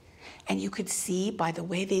doing, and you could see by the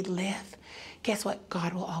way they live, guess what?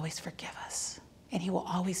 God will always forgive us, and he will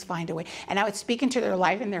always find a way. And I would speak into their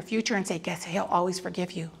life and their future and say, guess he'll always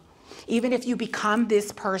forgive you. Even if you become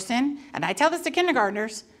this person, and I tell this to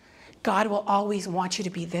kindergartners, God will always want you to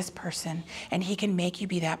be this person, and he can make you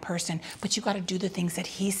be that person. But you got to do the things that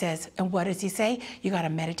he says. And what does he say? You got to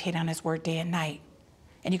meditate on his word day and night.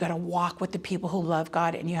 And you got to walk with the people who love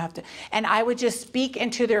God, and I would just speak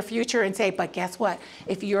into their future and say, but guess what?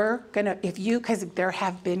 Because there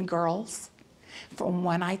have been girls from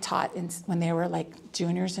when I taught when they were like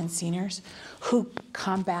juniors and seniors who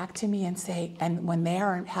come back to me and say, and when they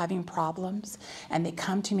are having problems and they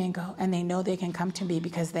come to me and go, and they know they can come to me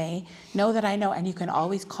because they know that I know, and you can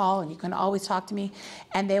always call and you can always talk to me,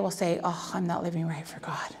 and they will say, oh, I'm not living right for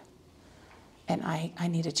God, and I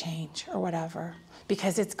need a change or whatever.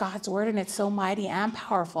 Because it's God's word, and it's so mighty and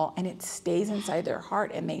powerful, and it stays inside their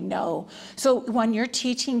heart, and they know. So when you're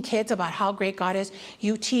teaching kids about how great God is,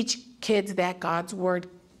 you teach kids that God's word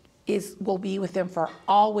will be with them for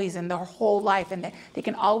always in their whole life, and that they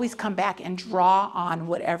can always come back and draw on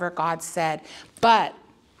whatever God said. But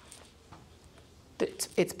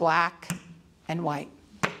it's black and white.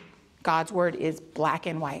 God's word is black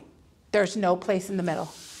and white. There's no place in the middle.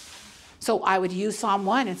 So I would use Psalm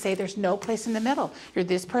 1 and say there's no place in the middle. You're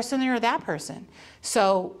this person or you're that person.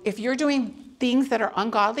 So if you're doing things that are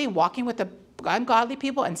ungodly, walking with the ungodly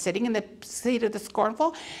people and sitting in the seat of the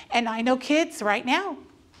scornful, and I know kids right now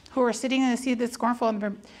who are sitting in the seat of the scornful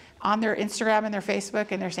on their Instagram and their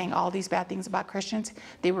Facebook, and they're saying all these bad things about Christians.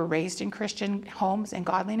 They were raised in Christian homes and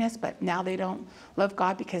godliness, but now they don't love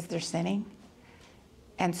God because they're sinning.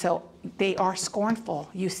 And so they are scornful.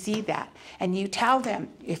 You see that. And you tell them,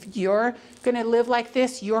 if you're going to live like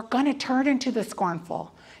this, you're going to turn into the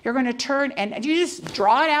scornful. You're going to turn, and you just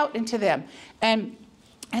draw it out into them. And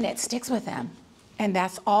it sticks with them. And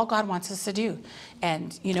that's all God wants us to do.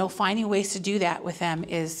 And, finding ways to do that with them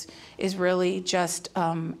is really just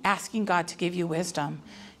asking God to give you wisdom,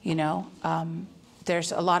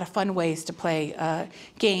 There's a lot of fun ways to play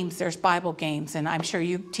games. There's Bible games, and I'm sure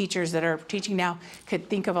you teachers that are teaching now could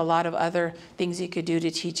think of a lot of other things you could do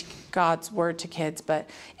to teach God's word to kids. But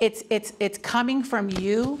it's coming from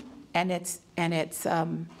you, and it's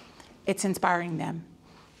inspiring them.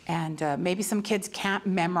 And maybe some kids can't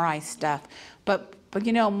memorize stuff, but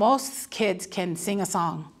most kids can sing a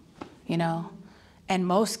song, and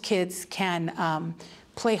most kids can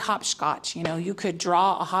play hopscotch. You could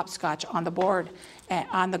draw a hopscotch on the board,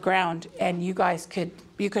 on the ground, and you could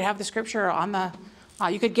have the scripture on the,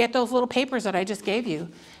 you could get those little papers that I just gave you,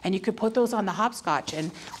 and you could put those on the hopscotch,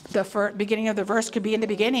 and the beginning of the verse could be in the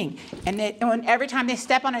beginning, and every time they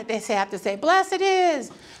step on it, they have to say, blessed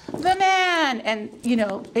is the man, and you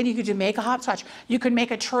could just make a hopscotch. You could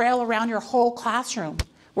make a trail around your whole classroom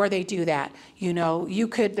where they do that. You know,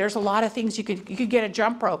 there's a lot of things you could get a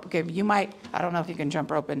jump rope. Okay, you might, I don't know if you can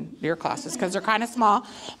jump rope in your classes because they're kind of small,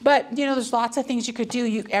 but you know, there's lots of things you could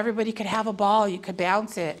do. Everybody could have a ball, you could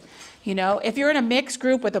bounce it. You know, if you're in a mixed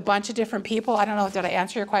group with a bunch of different people, I don't know, did I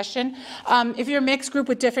answer your question? If you're a mixed group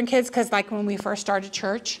with different kids, because like when we first started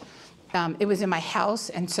church, it was in my house,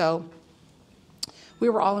 and so we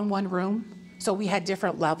were all in one room, so we had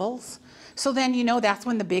different levels. So then, you know, that's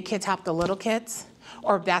when the big kids help the little kids,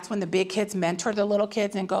 or that's when the big kids mentor the little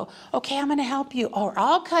kids and go, okay, I'm going to help you, or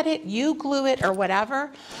I'll cut it, you glue it, or whatever.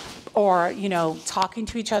 Or, you know, talking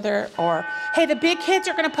to each other, or, hey, the big kids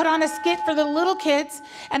are going to put on a skit for the little kids,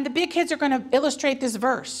 and the big kids are going to illustrate this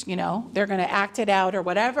verse, you know, they're going to act it out or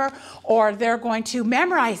whatever, or they're going to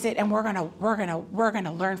memorize it, and we're going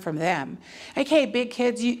to learn from them. Okay, big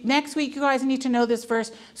kids, next week you guys need to know this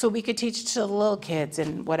verse so we could teach it to the little kids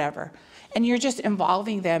and whatever. And you're just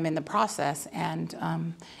involving them in the process, and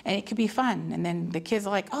it could be fun. And then the kids are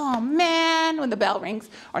like, oh man, when the bell rings,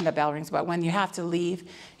 or not the bell rings, but when you have to leave,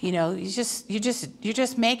 you know, you're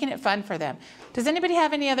just making it fun for them. Does anybody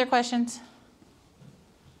have any other questions?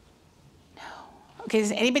 No. Okay,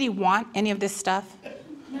 does anybody want any of this stuff?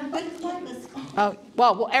 Oh,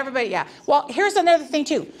 well, everybody, yeah. Well, here's another thing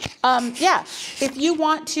too. Yeah, if you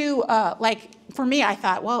want to, like, for me, I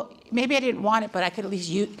thought, well, maybe I didn't want it, but I could at least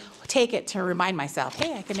take it to remind myself,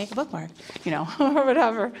 hey, I can make a bookmark, you know, or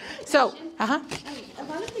whatever. So, a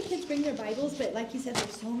lot of the kids bring their Bibles, but like you said,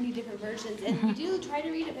 there's so many different versions, and you do try to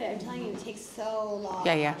read it, but I'm telling you, it takes so long.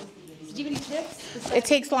 Yeah. So do you have any tips? It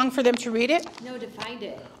takes long for them to read it? No, to find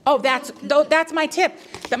it. Oh, that's my tip.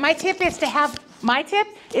 My tip is to have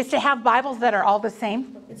Bibles that are all the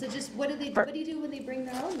same. And so just, what do you do when they bring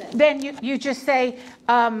their own then? Then you just say,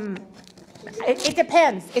 it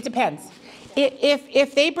depends. It depends.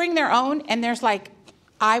 If they bring their own, and there's like,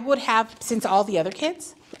 I would have, since all the other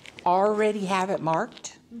kids already have it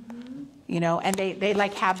marked, you know, and they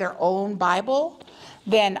like have their own Bible,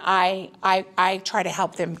 then I try to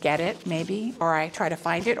help them get it, maybe, or I try to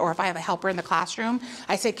find it, or if I have a helper in the classroom,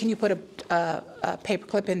 I say, can you put a paper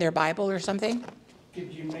clip in their Bible or something?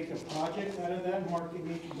 Could you make a project out of that,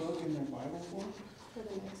 marking each book in their Bible form?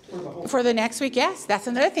 For the next week, yes, that's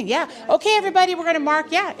another thing. Yeah. Okay, everybody, we're going to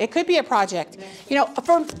mark. Yeah, it could be a project. You know,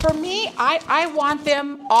 for me, I want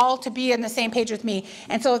them all to be on the same page with me.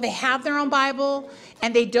 And so if they have their own Bible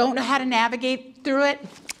and they don't know how to navigate through it,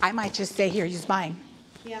 I might just say, here, use mine.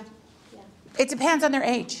 Yeah. It depends on their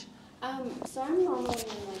age. So I'm normally in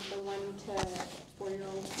like the 1 to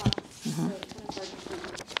 4-year-old class, so it's kind of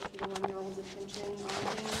hard to keep the 1-year-old's attention on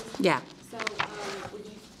things. Yeah. So would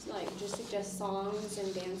you like just suggest songs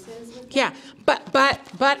and dances with them? Yeah,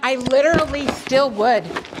 but I literally still would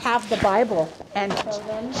have the Bible, and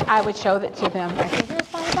I would show that to them. I say,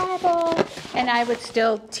 here's my Bible, and I would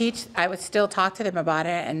still talk to them about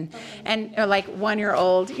it, and like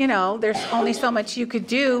 1-year-old, you know, there's only so much you could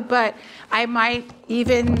do, but I might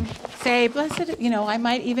even say, blessed, you know, I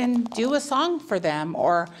might even do a song for them,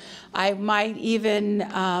 or I might even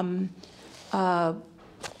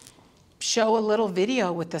show a little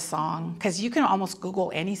video with the song, because you can almost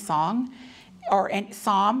Google any song or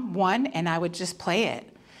Psalm 1, and I would just play it.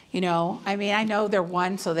 You know, I mean, I know they're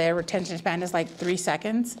 1, so their retention span is like 3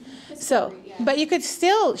 seconds. So, but you could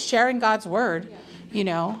still share in God's word. You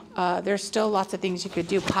know, there's still lots of things you could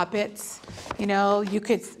do. Puppets. You know, you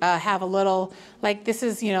could have a little, like this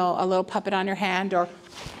is, you know, a little puppet on your hand, or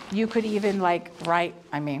you could even like write.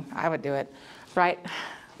 I mean, I would do it. Write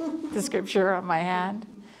the scripture on my hand.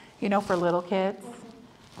 You know, for little kids,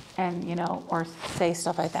 and, you know, or say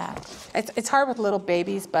stuff like that. It's hard with little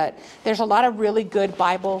babies, but there's a lot of really good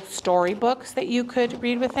Bible story books that you could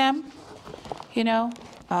read with them, you know.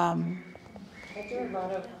 I do a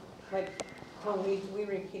lot of, like, how we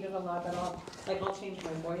repeat it a lot, but I'll change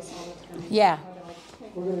my voice all the time. Yeah.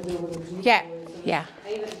 We're gonna do it with a deep Yeah, voice. yeah,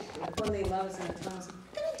 I even, when they love us in the tongues,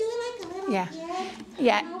 gonna do it like a little yeah, kid.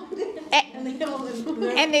 yeah. And they all,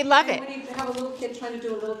 And they love it. when you have a little kid trying to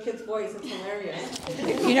do a little kid's voice, it's hilarious.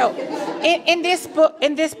 You know, in this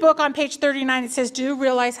book on page 39, it says, do you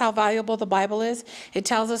realize how valuable the Bible is? It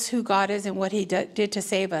tells us who God is and what he did to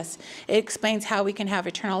save us. It explains how we can have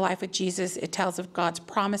eternal life with Jesus. It tells of God's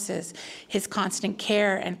promises, his constant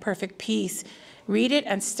care and perfect peace. Read it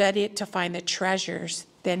and study it to find the treasures.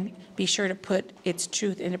 Then be sure to put its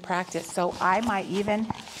truth into practice. So I might even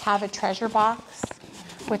have a treasure box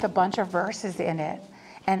with a bunch of verses in it.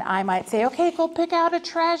 And I might say, okay, go pick out a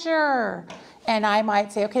treasure. And I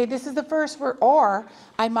might say, okay, this is the first word. Or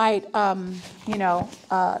I might, have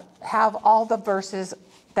all the verses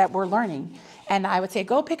that we're learning. And I would say,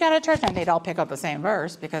 go pick out a treasure. And they'd all pick up the same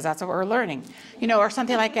verse because that's what we're learning, or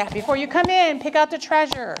something like that. Before you come in, pick out the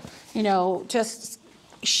treasure, just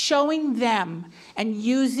showing them and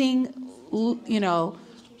using,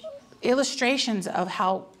 illustrations of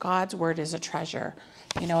how God's word is a treasure.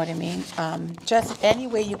 You know what I mean? Just any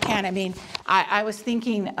way you can. I mean, I was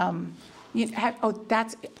thinking,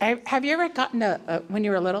 have you ever gotten when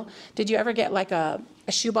you were little, did you ever get like a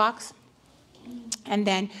shoebox? And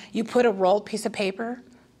then you put a rolled piece of paper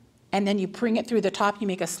and then you bring it through the top, you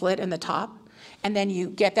make a slit in the top, and then you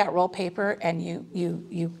get that rolled paper and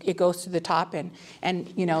it goes to the top and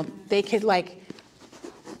they could like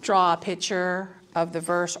draw a picture of the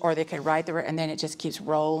verse, or they could write the verse, and then it just keeps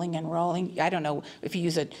rolling and rolling. I don't know if you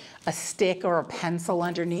use a stick or a pencil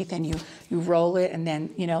underneath and you roll it, and then,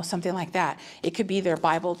 something like that. It could be their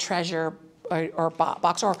Bible treasure or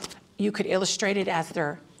box, or you could illustrate it as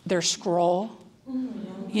their scroll,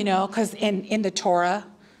 because in the Torah,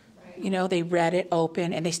 they read it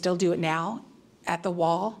open, and they still do it now at the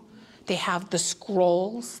wall. They have the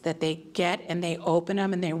scrolls that they get, and they open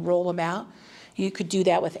them and they roll them out. You could do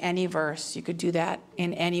that with any verse. You could do that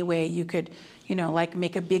in any way. You could, like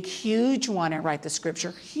make a big, huge one and write the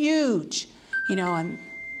scripture. Huge, and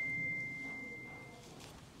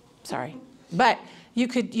sorry. But you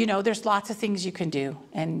could, there's lots of things you can do.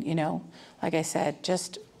 And, like I said,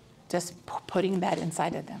 just putting that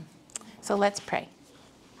inside of them. So let's pray.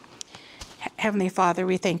 Heavenly Father,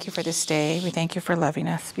 we thank you for this day. We thank you for loving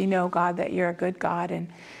us. We know, God, that you're a good God and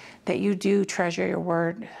that you do treasure your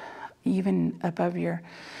word even above your,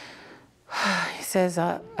 he says,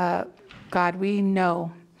 God, we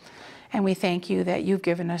know and we thank you that you've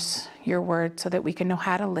given us your word so that we can know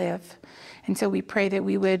how to live. And so we pray that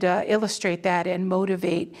we would illustrate that and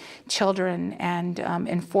motivate children and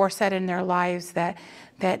enforce that in their lives, that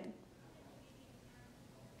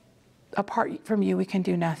apart from you, we can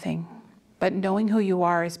do nothing. But knowing who you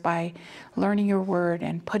are is by learning your word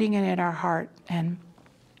and putting it in our heart. And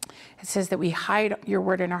it says that we hide your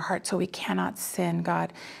word in our heart so we cannot sin,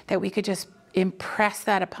 God, that we could just impress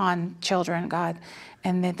that upon children, God,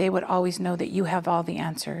 and that they would always know that you have all the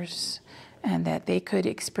answers and that they could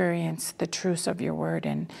experience the truths of your word,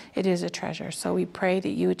 and it is a treasure. So we pray that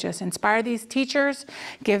you would just inspire these teachers,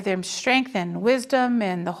 give them strength and wisdom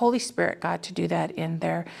and the Holy Spirit, God, to do that in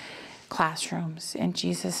their classrooms. In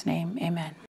Jesus' name, amen.